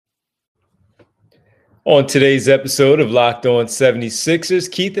On today's episode of Locked On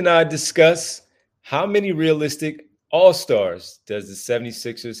 76ers, Keith and I discuss how many realistic All-Stars does the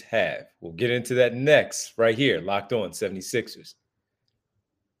 76ers have? We'll get into that next, right here, Locked On 76ers.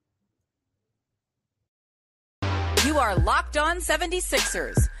 You are Locked On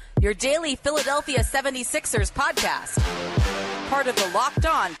 76ers, your daily Philadelphia 76ers podcast. Part of the Locked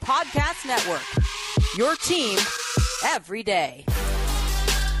On Podcast Network, your team every day.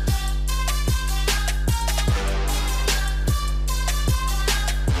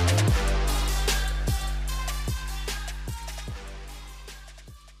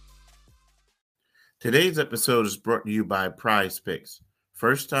 Today's episode is brought to you by Prize Picks.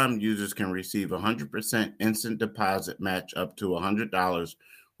 First-time users can receive 100% instant deposit match up to $100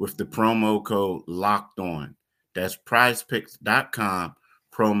 with the promo code LOCKED ON. That's prizepicks.com,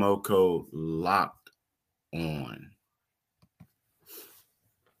 promo code LOCKED ON.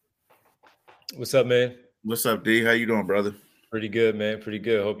 What's up, man? What's up, D? How you doing, brother? Pretty good, man. Pretty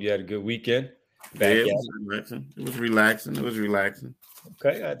good. Hope you had a good weekend. It was relaxing.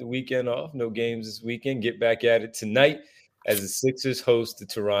 Okay, I had the weekend off. No games this weekend. Get back at it tonight as the Sixers host the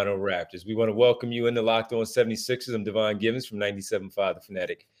Toronto Raptors. We want to welcome you into Locked On 76ers. I'm Devon Givens from 97.5 The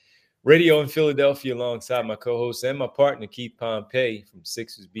Fanatic Radio in Philadelphia, alongside my co-host and my partner, Keith Pompey from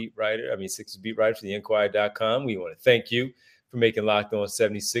Sixers Beat Writer for the Enquirer.com. We want to thank you for making Locked On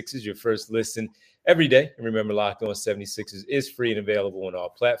 76ers your first listen every day. And remember, Locked On 76ers is free and available on all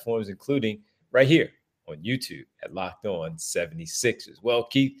platforms, including right here on YouTube at Locked On 76ers. Well,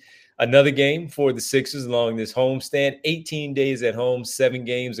 Keith, another game for the Sixers along this homestand. 18 days at home, 7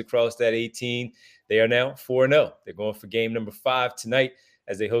 games across that 18. They are now 4-0. They're going for game number 5 tonight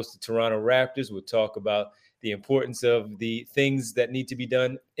as they host the Toronto Raptors. We'll talk about the importance of the things that need to be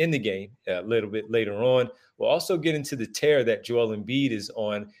done in the game a little bit later on. We'll also get into the tear that Joel Embiid is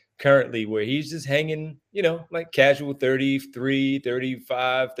on currently, where he's just hanging, like casual 33,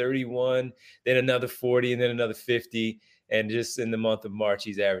 35, 31, then another 40, and then another 50. And just in the month of March,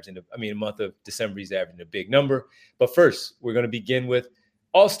 the month of December, he's averaging a big number. But first, we're going to begin with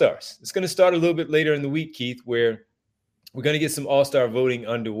All-Stars. It's going to start a little bit later in the week, Keith, where we're going to get some All-Star voting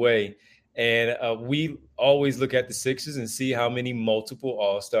underway. And we always look at the Sixers and see how many multiple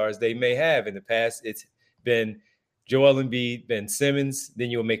All-Stars they may have. In the past, it's been Joel Embiid, Ben Simmons. Then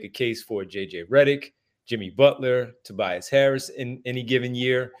you'll make a case for J.J. Redick, Jimmy Butler, Tobias Harris in any given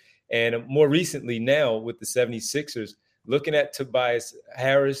year. And more recently now with the 76ers, looking at Tobias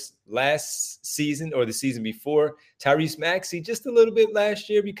Harris last season or the season before, Tyrese Maxey just a little bit last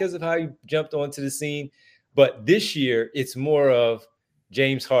year because of how he jumped onto the scene. But this year, it's more of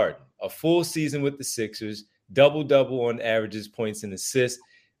James Harden, a full season with the Sixers, double-double on averages, points, and assists,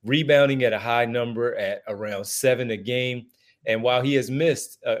 rebounding at a high number at around 7 a game. And while he has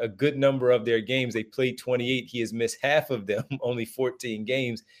missed a good number of their games, they played 28. He has missed half of them, only 14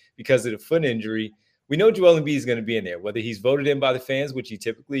 games because of the foot injury. We know Joel Embiid is going to be in there, whether he's voted in by the fans, which he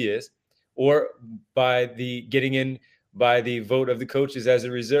typically is, or by the getting in by the vote of the coaches as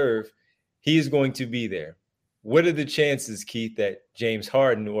a reserve. He is going to be there. What are the chances, Keith, that James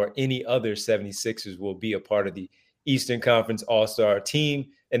Harden or any other 76ers will be a part of the Eastern Conference All-Star team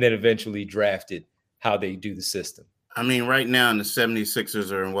and then eventually drafted, how they do the system? I mean, right now the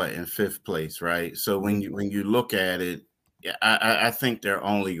 76ers are in 5th place, right? So when you look at it, I think they're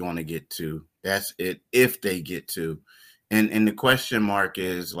only going to get 2. That's it, if they get 2. And the question mark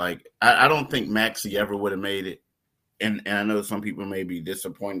is, like, I don't think Maxey ever would have made it. And I know some people may be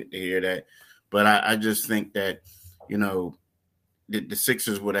disappointed to hear that, but I just think that, the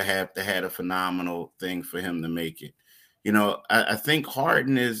Sixers would have had a phenomenal thing for him to make it. I think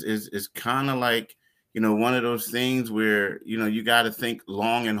Harden is kind of like, one of those things where, you got to think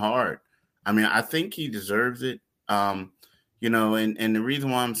long and hard. I mean, I think he deserves it. And the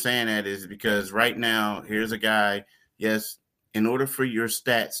reason why I'm saying that is because right now, here's a guy, yes, in order for your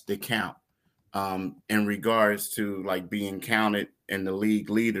stats to count, in regards to like being counted in the league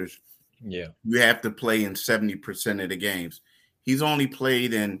leaders, you have to play in 70% of the games. He's only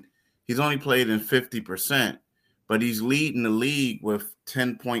played in 50%, but he's leading the league with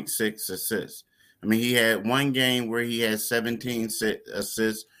 10.6 assists. I mean, he had one game where he had 17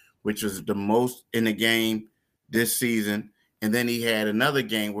 assists, which was the most in the game this season. And then he had another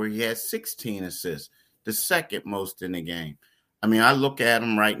game where he had 16 assists, the second most in the game. I mean, I look at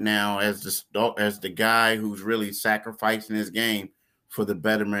him right now as the guy who's really sacrificing his game for the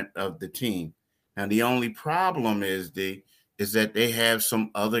betterment of the team. Now, the only problem is that they have some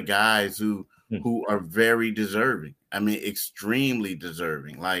other guys who are very deserving. I mean, extremely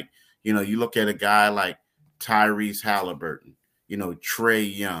deserving. Like, you look at a guy like Tyrese Halliburton,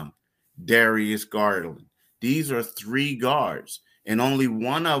 Trae Young, Darius Garland. These are 3 guards, and only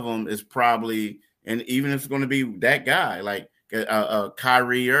one of them is probably, and even if it's going to be that guy, like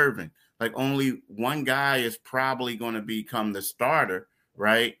Kyrie Irving, like only one guy is probably going to become the starter,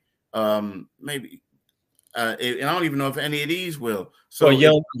 right? Maybe. And I don't even know if any of these will. So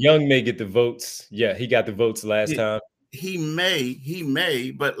Young may get the votes. Yeah, he got the votes last time. He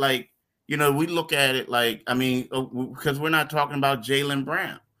may, but like, we look at it like, I mean, because we're not talking about Jaylen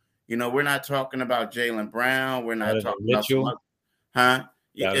Brown. We're not talking about Jaylen Brown. We're not talking Mitchell. about huh?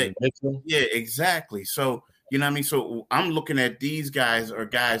 Mitchell. Yeah, exactly. So, what I mean? So I'm looking at these guys are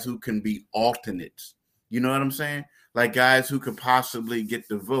guys who can be alternates. You know what I'm saying? Like guys who could possibly get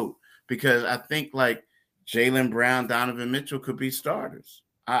the vote, because I think like Jaylen Brown, Donovan Mitchell could be starters.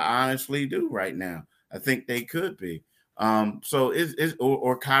 I honestly do right now. I think they could be. So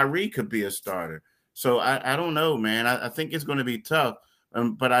or Kyrie could be a starter. So I don't know, man. I think it's going to be tough.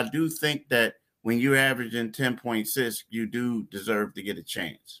 But I do think that when you're averaging 10.6, you do deserve to get a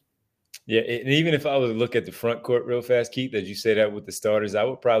chance. Yeah, and even if I was to look at the front court real fast, Keith, as you say that with the starters, I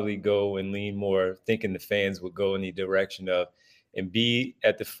would probably go and lean more, thinking the fans would go in the direction of Embiid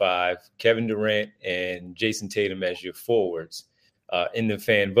at the 5, Kevin Durant and Jason Tatum as your forwards in the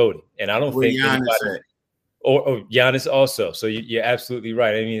fan voting. And I don't think anybody, or Giannis also. So you're absolutely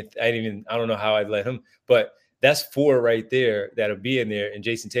right. I mean, I don't know how I'd let him, but that's 4 right there that'll be in there. And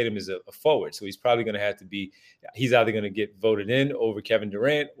Jason Tatum is a forward. So he's probably going to have to be, he's either going to get voted in over Kevin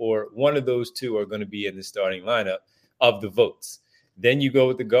Durant, or one of those 2 are going to be in the starting lineup of the votes. Then you go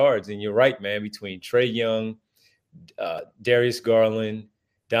with the guards, and you're right, man, between Trae Young, Darius Garland,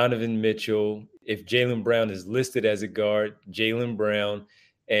 Donovan Mitchell. If Jaylen Brown is listed as a guard, Jaylen Brown,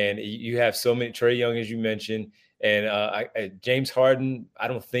 and you have so many, Trae Young, as you mentioned, and James Harden, I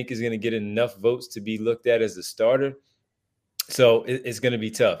don't think is going to get enough votes to be looked at as a starter. So it's going to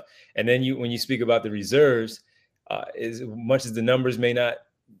be tough. And then when you speak about the reserves, as much as the numbers may not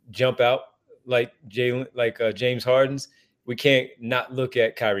jump out like James Harden's, we can't not look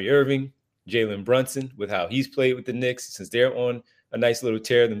at Kyrie Irving, Jalen Brunson, with how he's played with the Knicks, since they're on a nice little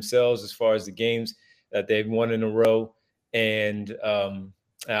tear themselves as far as the games that they've won in a row. And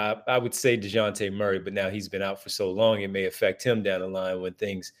I would say DeJounte Murray, but now he's been out for so long, it may affect him down the line when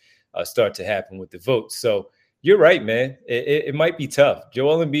things start to happen with the votes. So you're right, man. It might be tough.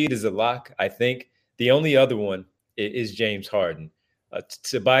 Joel Embiid is a lock, I think. The only other one is James Harden.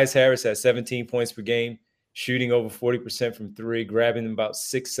 Tobias Harris at 17 points per game, shooting over 40% from 3, grabbing about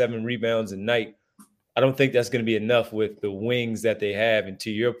 6-7 rebounds a night. I don't think that's going to be enough with the wings that they have. And to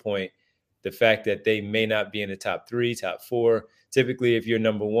your point, the fact that they may not be in the top 3, top 4. Typically, if you're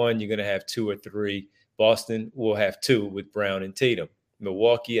number 1, you're going to have 2 or 3. Boston will have 2 with Brown and Tatum.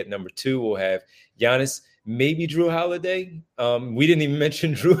 Milwaukee at number 2 will have Giannis, maybe Drew Holiday. We didn't even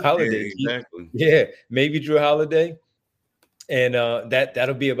mention Drew Holiday. Yeah, exactly. Yeah, maybe Drew Holiday. And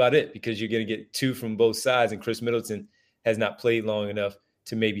that'll be about it, because you're going to get 2 from both sides. And Chris Middleton has not played long enough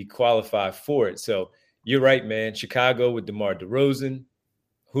to maybe qualify for it. So you're right, man. Chicago with DeMar DeRozan.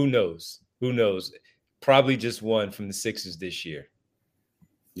 Who knows? Probably just 1 from the Sixers this year.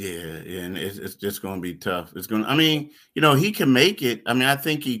 Yeah, and it's just going to be tough. He can make it. I mean, I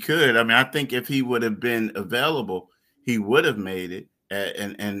think he could. I mean, I think if he would have been available, he would have made it,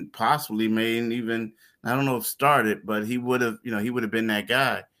 and possibly made even, I don't know if started, but he would have, he would have been that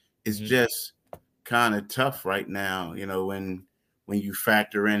guy. It's just kind of tough right now, when you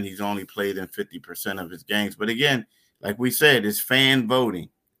factor in he's only played in 50% of his games. But again, like we said, it's fan voting.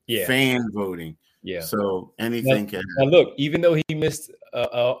 Yeah. Fan voting. Yeah. So anything can happen. Now look, even though he missed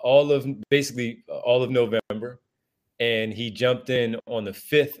all of November, and he jumped in on the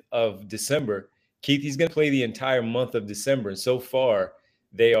 5th of December, Keith, he's going to play the entire month of December. And so far,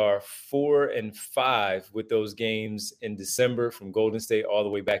 they are 4-5 with those games in December, from Golden State all the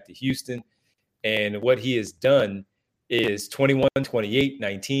way back to Houston. And what he has done is 21, 28,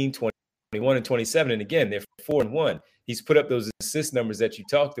 19, 21, and 27. And again, they're 4-1. He's put up those assist numbers that you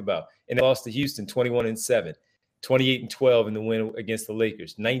talked about. And they lost to Houston 21-7, 28-12 in the win against the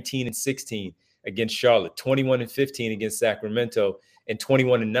Lakers, 19-16 against Charlotte, 21-15 against Sacramento, and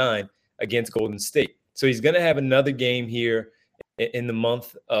 21-9 against Golden State. So he's going to have another game here in the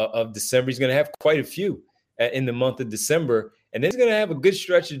month of December. He's going to have quite a few in the month of December. And then he's going to have a good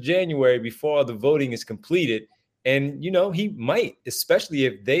stretch of January before all the voting is completed. And, he might, especially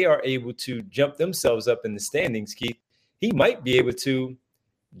if they are able to jump themselves up in the standings, Keith, he might be able to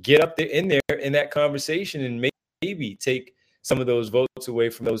get up there in that conversation and maybe take some of those votes away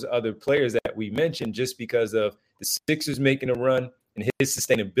from those other players that we mentioned, just because of the Sixers making a run and his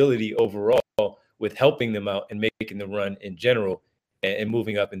sustainability overall with helping them out and making the run in general and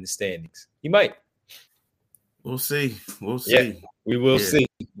moving up in the standings. He might. We'll see. We'll see. Yeah, we will see.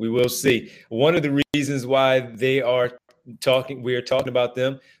 We will see. One of the reasons why we are talking about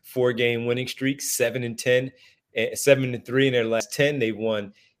them, 4-game winning streak, 7-10, 7-3 in their last 10. They've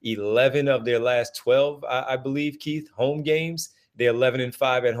won 11 of their last 12, I believe, Keith, home games. They're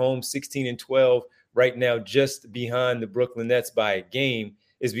 11-5 at home, 16-12 right now, just behind the Brooklyn Nets by a game,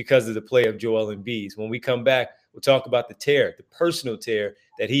 is because of the play of Joel Embiid. When we come back, we'll talk about the personal tear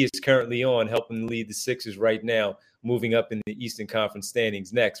that he is currently on, helping lead the Sixers right now, moving up in the Eastern Conference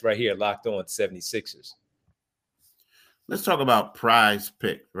standings. Next, right here, Locked On 76ers. Let's talk about Prize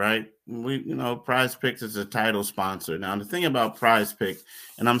Pick, right? Prize Picks is a title sponsor. Now, the thing about Prize Pick,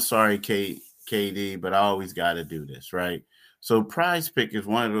 and I'm sorry, KD, but I always got to do this, right? So Prize Pick is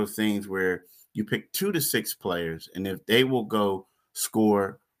one of those things where you pick 2 to 6 players, and if they will go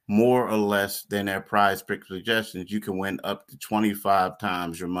score more or less than their Prize Pick suggestions, you can win up to 25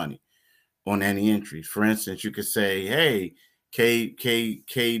 times your money on any entries. For instance, you could say, hey,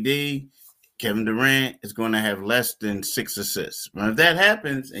 KD, Kevin Durant is going to have less than 6 assists. Well, if that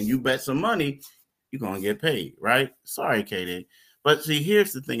happens and you bet some money, you're going to get paid, right? Sorry, KD. But see,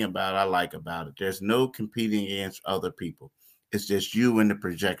 here's the thing I like about it. There's no competing against other people. It's just you and the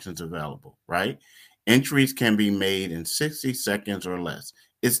projections available, right? Entries can be made in 60 seconds or less.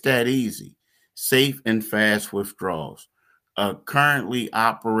 It's that easy. Safe and fast withdrawals. Currently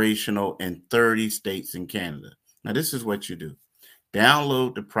operational in 30 states and Canada. Now, this is what you do.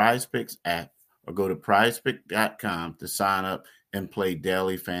 Download the PrizePicks app or go to prizepick.com to sign up and play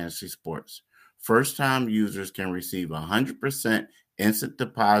daily fantasy sports. First-time users can receive 100% instant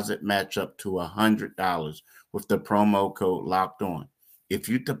deposit match up to $100 with the promo code Locked On. If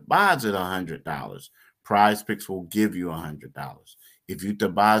you deposit $100, PrizePicks will give you $100. If you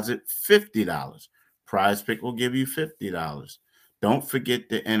deposit $50, PrizePick will give you $50. Don't forget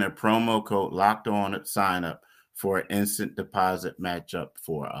to enter promo code Locked On at sign up for an instant deposit matchup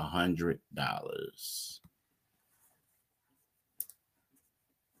for $100.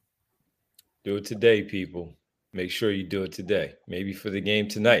 Do it today, people. Make sure you do it today, maybe for the game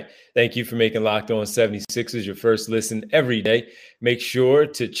tonight. Thank you for making Locked On 76ers your first listen every day. Make sure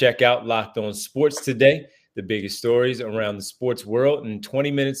to check out Locked On Sports Today, the biggest stories around the sports world in 20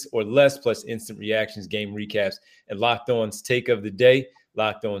 minutes or less, plus instant reactions, game recaps, and Locked On's Take of the Day,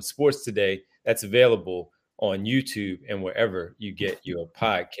 Locked On Sports Today. That's available on YouTube and wherever you get your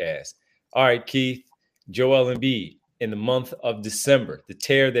podcast. All right, Keith, Joel Embiid in the month of December, the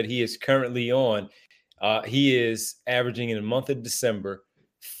tear that he is currently on, he is averaging in the month of December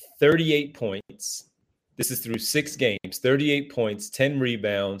 38 points. This is through 6 games, 38 points, 10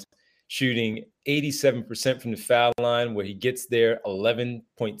 rebounds, shooting 87% from the foul line, where he gets there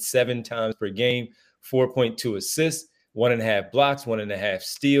 11.7 times per game, 4.2 assists, 1.5 blocks, 1.5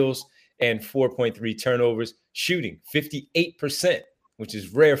 steals, and 4.3 turnovers, shooting 58%, which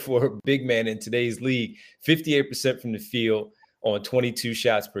is rare for a big man in today's league. 58% from the field on 22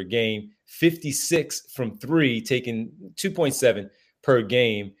 shots per game, 56 from 3, taking 2.7 per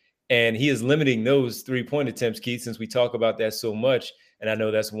game. And he is limiting those 3-point attempts, Keith, since we talk about that so much. And I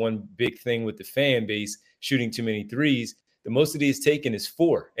know that's one big thing with the fan base, shooting too many threes. The most that he has taken is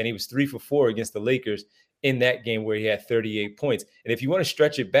 4, and he was 3 for 4 against the Lakers in that game where he had 38 points. And if you want to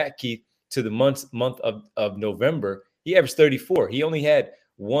stretch it back, Keith, to the month of November, he averaged 34. He only had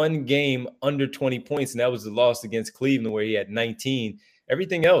one game under 20 points, and that was the loss against Cleveland where he had 19.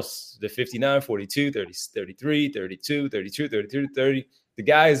 Everything else, the 59, 42, 30, 33, 32, 32, 32, 30. The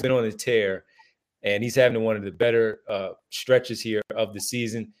guy has been on a tear, and he's having one of the better stretches here of the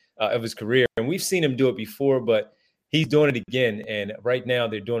season, of his career. And we've seen him do it before, but he's doing it again. And right now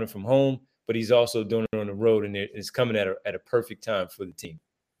they're doing it from home, but he's also doing it on the road, and it's coming at a perfect time for the team.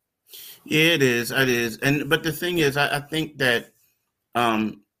 Yeah, it is. It is. But the thing is, I think that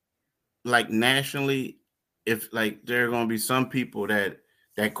like nationally, if like there are going to be some people that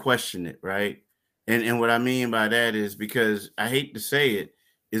question it, right? And what I mean by that is, because I hate to say it,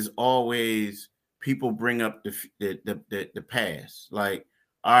 is always people bring up the past. Like,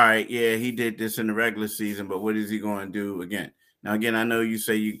 all right, yeah, he did this in the regular season, but what is he going to do again? Now, again, I know you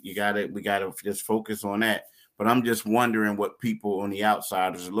say we got to just focus on that, but I'm just wondering what people on the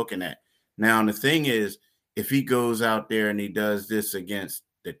outsiders are looking at. Now, the thing is, if he goes out there and he does this against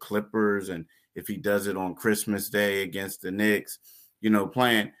the Clippers, and if he does it on Christmas Day against the Knicks,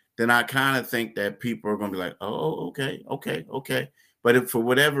 playing, then I kind of think that people are going to be like, oh, okay. But if for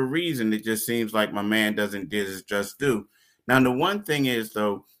whatever reason, it just seems like my man doesn't did his just due. Now, the one thing is,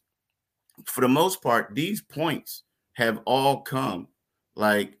 though, for the most part, these points have all come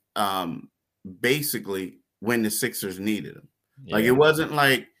like basically when the Sixers needed them. Like, it wasn't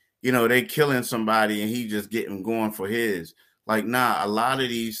like, they killing somebody and he just getting going for his. Like, nah, a lot of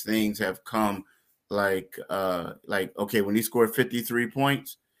these things have come like, okay, when he scored 53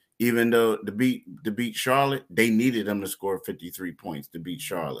 points, even though to beat Charlotte, they needed him to score 53 points to beat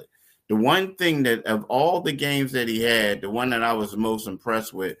Charlotte. The one thing that of all the games that he had, the one that I was most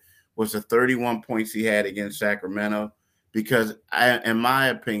impressed with was the 31 points he had against Sacramento, because in my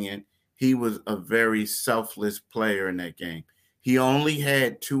opinion, he was a very selfless player in that game. He only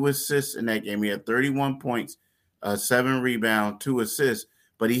had 2 assists in that game. He had 31 points, 7 rebounds, 2 assists,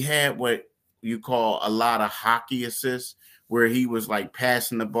 but he had what you call a lot of hockey assists, where he was like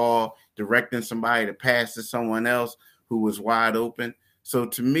passing the ball, directing somebody to pass to someone else who was wide open. So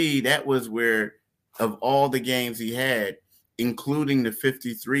to me, that was where, of all the games he had, including the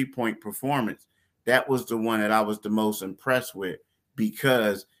 53-point performance, that was the one that I was the most impressed with,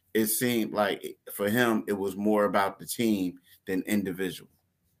 because it seemed like for him, it was more about the team than individual.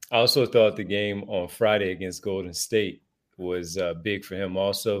 I also thought the game on Friday against Golden State was big for him.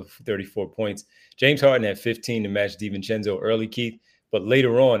 Also, 34 points. James Harden had 15 to match DiVincenzo early, Keith. But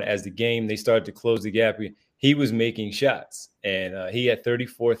later on, as the game, they started to close the gap, he was making shots. And he had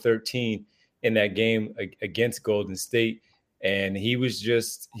 34-13 in that game against Golden State. And he was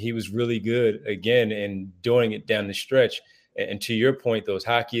really good again and doing it down the stretch. And to your point, those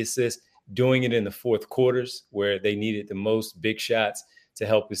hockey assists, doing it in the fourth quarters where they needed the most big shots to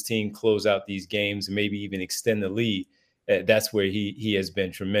help his team close out these games and maybe even extend the lead. That's where he has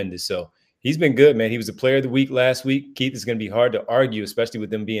been tremendous. So he's been good, man. He was a player of the week last week. Keith, it's going to be hard to argue, especially with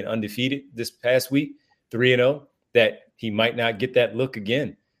them being undefeated this past week, 3-0, that he might not get that look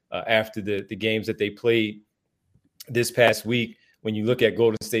again after the games that they played this past week. When you look at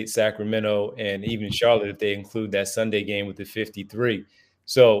Golden State, Sacramento, and even Charlotte, if they include that Sunday game with the 53.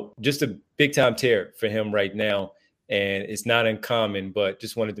 So just a big-time tear for him right now, and it's not uncommon, but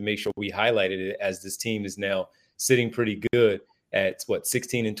just wanted to make sure we highlighted it, as this team is now sitting pretty good at,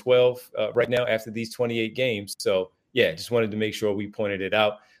 16-12 right now after these 28 games. So, yeah, just wanted to make sure we pointed it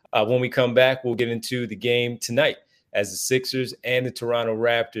out. When we come back, we'll get into the game tonight as the Sixers and the Toronto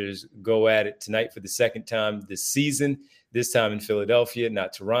Raptors go at it tonight for the second time this season, this time in Philadelphia,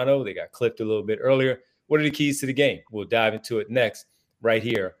 not Toronto. They got clipped a little bit earlier. What are the keys to the game? We'll dive into it next right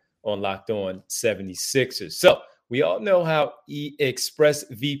here on Locked On 76ers. So we all know how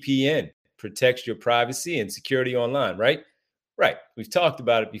ExpressVPN protects your privacy and security online, right? Right. We've talked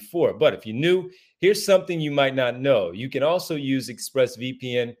about it before, but if you're new, here's something you might not know. You can also use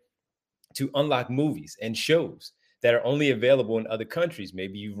ExpressVPN to unlock movies and shows that are only available in other countries.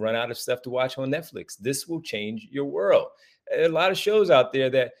 Maybe you've run out of stuff to watch on Netflix. This will change your world. There are a lot of shows out there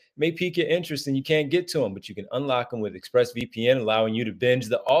that may pique your interest and you can't get to them, but you can unlock them with ExpressVPN, allowing you to binge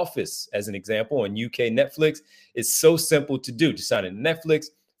The Office, as an example, on UK Netflix. It's so simple to do. Just sign in to Netflix,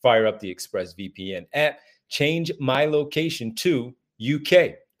 fire up the ExpressVPN app, change my location to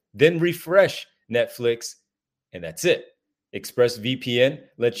UK, then refresh Netflix, and that's it. ExpressVPN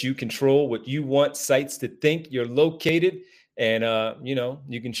lets you control what you want sites to think you're located. And,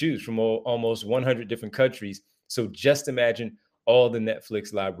 you can choose from almost 100 different countries. So just imagine all the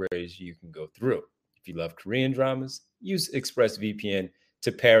Netflix libraries you can go through. If you love Korean dramas, use ExpressVPN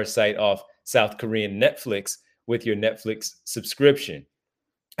to parasite off South Korean Netflix with your Netflix subscription.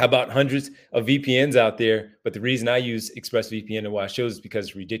 How about hundreds of VPNs out there? But the reason I use ExpressVPN to watch shows is because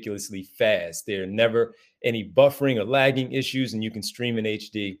it's ridiculously fast. There are never any buffering or lagging issues, and you can stream in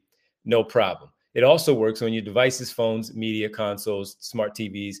HD, no problem. It also works on your devices, phones, media consoles, smart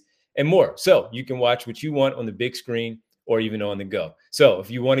TVs, and more. So you can watch what you want on the big screen or even on the go. So if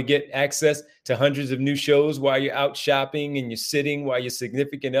you want to get access to hundreds of new shows while you're out shopping and you're sitting while your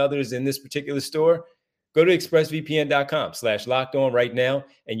significant other is in this particular store, go to expressvpn.com/lockedon right now,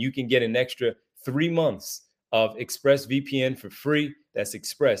 and you can get an extra 3 months of ExpressVPN for free. That's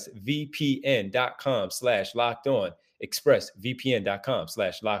expressvpn.com/lockedon,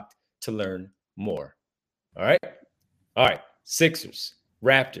 expressvpn.com/locked to learn more. All right. Sixers,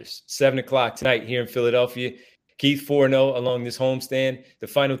 Raptors, 7 o'clock tonight here in Philadelphia. Keith, 4-0 along this homestand. The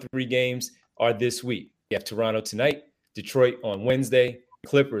final 3 games are this week. You have Toronto tonight, Detroit on Wednesday,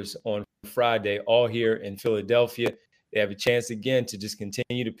 Clippers on Friday, all here in Philadelphia. They have a chance again to just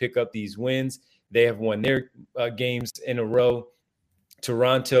continue to pick up these wins. They have won their games in a row.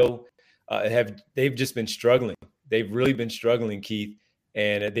 Toronto they've just been struggling. They've really been struggling, Keith,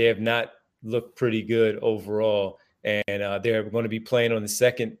 and they have not looked pretty good overall. And they're going to be playing on the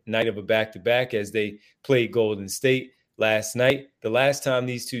second night of a back-to-back as they played Golden State last night. The last time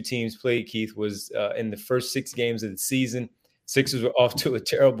these two teams played, Keith, was in the first 6 games of the season. Sixers were off to a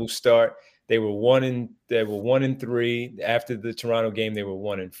terrible start. They were 1-3. After the Toronto game, they were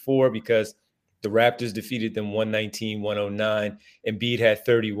 1-4 because the Raptors defeated them 119-109. Embiid had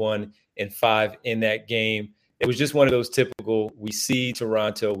 31 and 5 in that game. It was just one of those typical, we see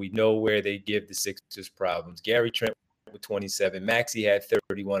Toronto, we know where they give the Sixers problems. Gary Trent with 27. Maxey had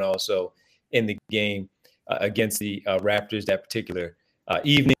 31 also in the game against the Raptors that particular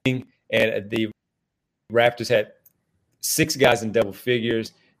evening. And the Raptors had 6 guys in double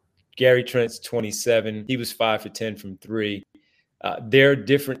figures. Gary Trent's 27. He was 5 for 10 from 3. They're a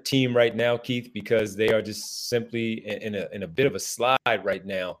different team right now, Keith, because they are just simply in a bit of a slide right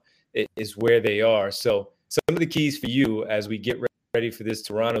now. It is where they are. So some of the keys for you as we get ready for this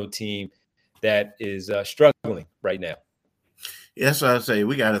Toronto team that is struggling right now. Yes, I say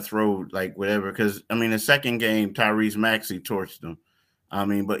we got to throw like whatever, because I mean the second game Tyrese Maxey torched them. I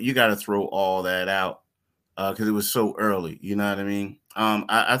mean, but you got to throw all that out because it was so early. You know what I mean?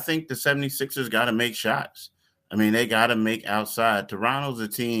 I think the 76ers got to make shots. I mean, they got to make outside. Toronto's a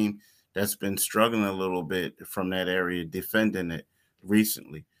team that's been struggling a little bit from that area, defending it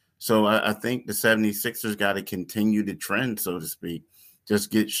recently. So I think the 76ers got to continue the trend, so to speak, just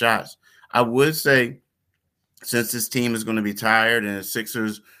get shots. I would say, since this team is going to be tired and the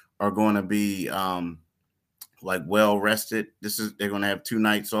Sixers are going to be like well rested, they're going to have 2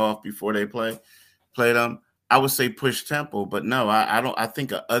 nights off before they play them. I would say push tempo, but no, I don't. I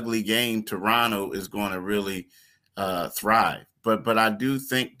think an ugly game, Toronto is going to really thrive. But I do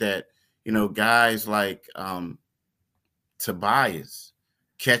think that, you know, guys like Tobias,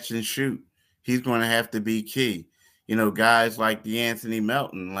 catch and shoot, he's going to have to be key. You know, guys like DeAnthony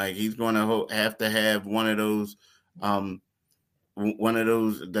Melton, like he's going to have to have one of those the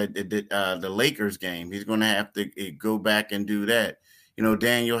Lakers game. He's going to have to go back and do that. You know,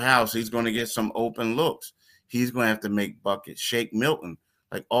 Daniel House, he's going to get some open looks. He's going to have to make buckets. Shake Milton,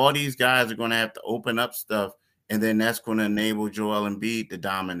 like all these guys are going to have to open up stuff, and then that's going to enable Joel Embiid to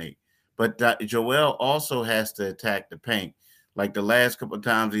dominate. But Joel also has to attack the paint. Like the last couple of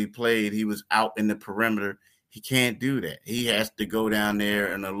times he played, he was out in the perimeter. He can't do that. He has to go down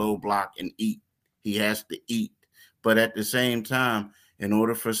there in a low block and eat. He has to eat. But at the same time, in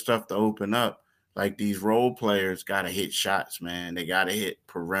order for stuff to open up, like these role players got to hit shots, man. They got to hit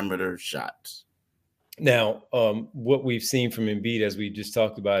perimeter shots. Now, what we've seen from Embiid, as we just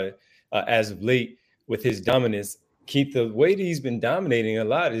talked about it, as of late with his dominance, Keith, the way that he's been dominating a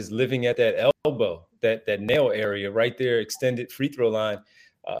lot is living at that elbow, that nail area right there, extended free throw line.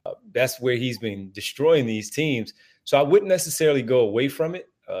 That's where he's been destroying these teams. So I wouldn't necessarily go away from it.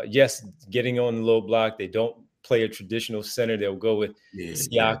 Yes, getting on the low block, they don't play a traditional center. They'll go with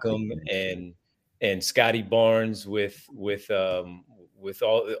Siakam and Scotty Barnes with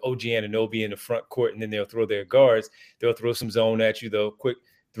all OG Anunoby in the front court, and then they'll throw their guards. They'll throw some zone at you. They'll quick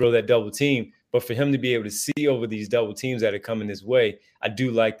throw that double team. But for him to be able to see over these double teams that are coming his way, I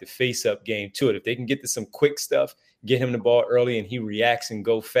do like the face-up game to it. If they can get to some quick stuff, get him the ball early, and he reacts and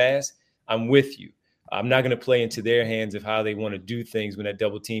go fast, I'm with you. I'm not going to play into their hands of how they want to do things when that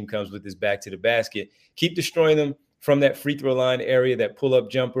double team comes with his back to the basket. Keep destroying them from that free throw line area, that pull-up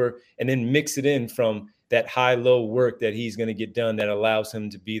jumper, and then mix it in from that high-low work that he's going to get done that allows him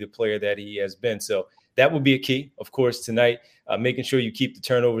to be the player that he has been. So that would be a key, of course, tonight. Making sure you keep the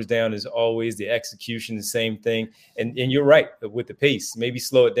turnovers down is always the execution, the same thing. And you're right with the pace. Maybe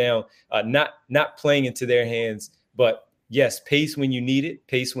slow it down. Not playing into their hands, but yes, pace when you need it,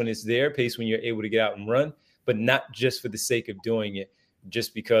 pace when it's there, pace when you're able to get out and run, but not just for the sake of doing it,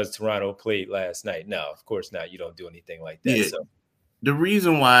 just because Toronto played last night. No, of course not. You don't do anything like that. Yeah. So the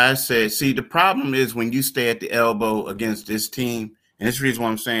reason why I said, see, the problem is when you stay at the elbow against this team, and that's the reason why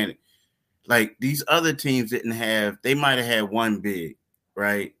I'm saying it. Like these other teams they might have had one big,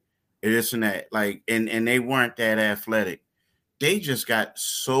 right? This and that, like, and they weren't that athletic. They just got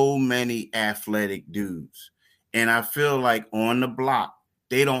so many athletic dudes. And I feel like on the block,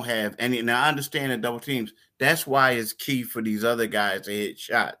 they don't have any. Now I understand the double teams. That's why it's key for these other guys to hit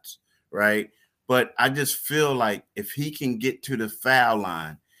shots, right? But I just feel like if he can get to the foul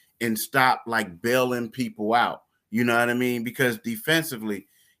line and stop like bailing people out, you know what I mean? Because defensively,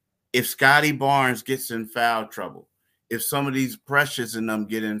 if Scotty Barnes gets in foul trouble, if some of these Precious and them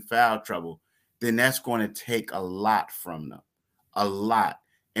get in foul trouble, then that's going to take a lot from them, a lot.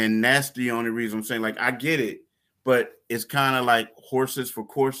 And that's the only reason I'm saying, like, I get it, but it's kind of like horses for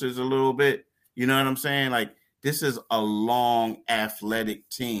courses a little bit. You know what I'm saying? Like, this is a long athletic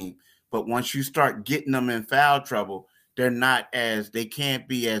team, but once you start getting them in foul trouble, they can't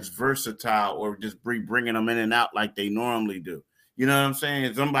be as versatile or just bringing them in and out like they normally do. You know what I'm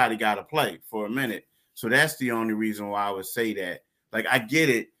saying? Somebody got to play for a minute. So that's the only reason why I would say that. Like, I get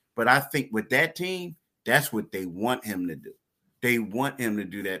it, But I think with that team, that's what they want him to do. They want him to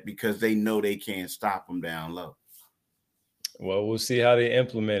do that because they know they can't stop him down low. Well, we'll see how they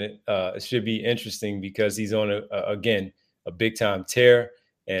implement it. It should be interesting because he's on, a big-time tear.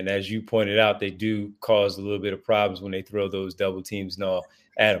 And as you pointed out, they do cause a little bit of problems when they throw those double teams and all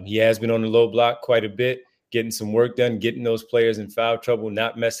at him. He has been on the low block quite a bit, getting some work done, getting those players in foul trouble,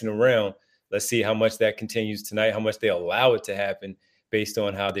 not messing around. Let's see how much that continues tonight, how much they allow it to happen based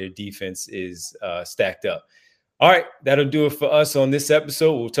on how their defense is stacked up. All right, that'll do it for us on this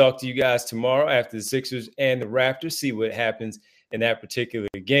episode. We'll talk to you guys tomorrow after the Sixers and the Raptors, see what happens in that particular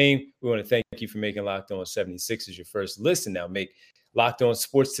game. We want to thank you for making Locked On 76ers your first listen. Now make Locked On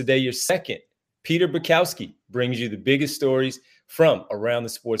Sports Today your second. Peter Bukowski brings you the biggest stories from around the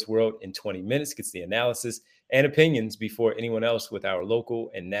sports world in 20 minutes, gets the analysis and opinions before anyone else with our local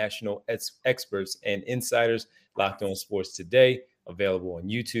and national experts and insiders. Locked On Sports Today, available on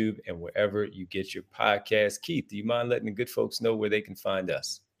YouTube and wherever you get your podcast. Keith, do you mind letting the good folks know where they can find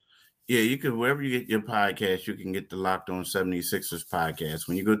us? Yeah, you can, wherever you get your podcast, you can get the Locked On 76ers podcast.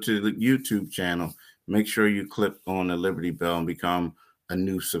 When you go to the YouTube channel, make sure you click on the Liberty Bell and become a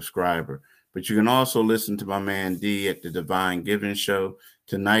new subscriber. But you can also listen to my man D at the Divine Giving Show.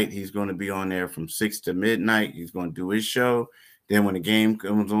 Tonight, he's going to be on there from 6 to midnight. He's going to do his show. Then when the game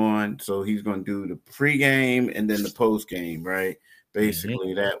comes on, so he's going to do the pregame and then the postgame, right?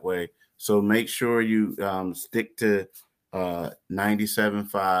 Basically that way. So make sure you stick to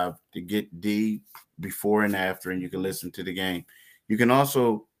 97.5 to get D before and after, and you can listen to the game. You can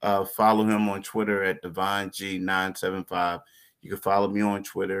also follow him on Twitter at DivineG975. You can follow me on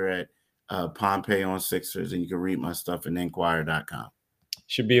Twitter at Pompey on Sixers, and you can read my stuff at Enquirer.com.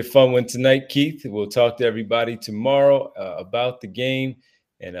 Should be a fun one tonight, Keith. We'll talk to everybody tomorrow about the game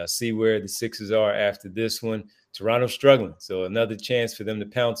and see where the Sixers are after this one. Toronto's struggling, so another chance for them to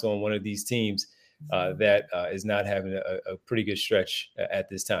pounce on one of these teams that is not having a pretty good stretch at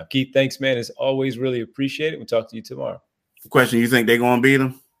this time. Keith, thanks, man. As always, really appreciate it. We'll talk to you tomorrow. Question, you think they're going to beat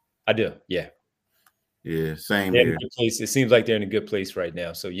them? I do, yeah. Yeah, same here. It seems like they're in a good place right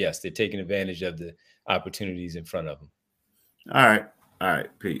now. So, yes, they're taking advantage of the opportunities in front of them. All right.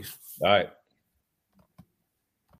 Peace. All right.